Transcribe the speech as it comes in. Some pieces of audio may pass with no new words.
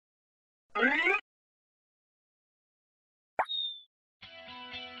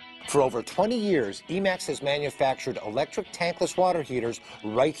For over 20 years, Eemax has manufactured electric tankless water heaters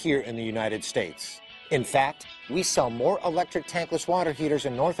right here in the United States. In fact, we sell more electric tankless water heaters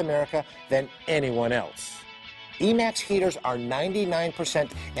in North America than anyone else. Eemax heaters are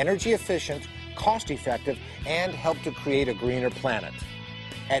 99% energy efficient, cost effective, and help to create a greener planet.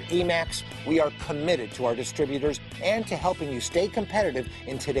 At Eemax, we are committed to our distributors and to helping you stay competitive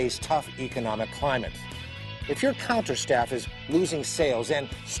in today's tough economic climate. If your counter staff is losing sales and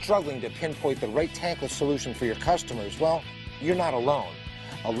struggling to pinpoint the right tankless solution for your customers, well, you're not alone.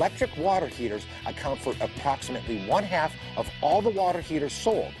 Electric water heaters account for approximately 1/2 of all the water heaters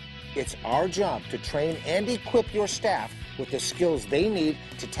sold. It's our job to train and equip your staff with the skills they need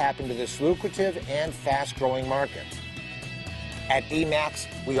to tap into this lucrative and fast-growing market. At Eemax,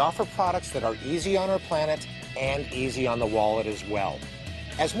 we offer products that are easy on our planet and easy on the wallet as well.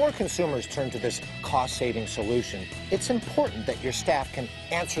 As more consumers turn to this cost-saving solution, it's important that your staff can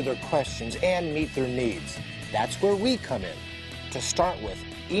answer their questions and meet their needs. That's where we come in. To start with,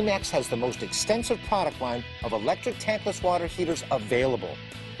 Eemax has the most extensive product line of electric tankless water heaters available.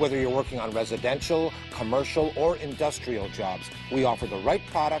 Whether you're working on residential, commercial, or industrial jobs, we offer the right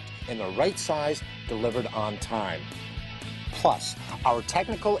product in the right size, delivered on time. Plus, our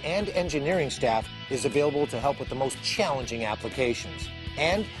technical and engineering staff is available to help with the most challenging applications.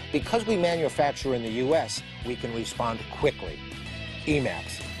 And because we manufacture in the U.S., we can respond quickly.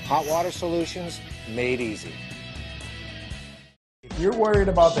 Eemax, hot water solutions made easy. If you're worried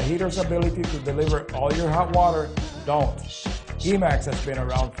about the heater's ability to deliver all your hot water, don't. Eemax has been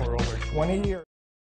around for over 20 years.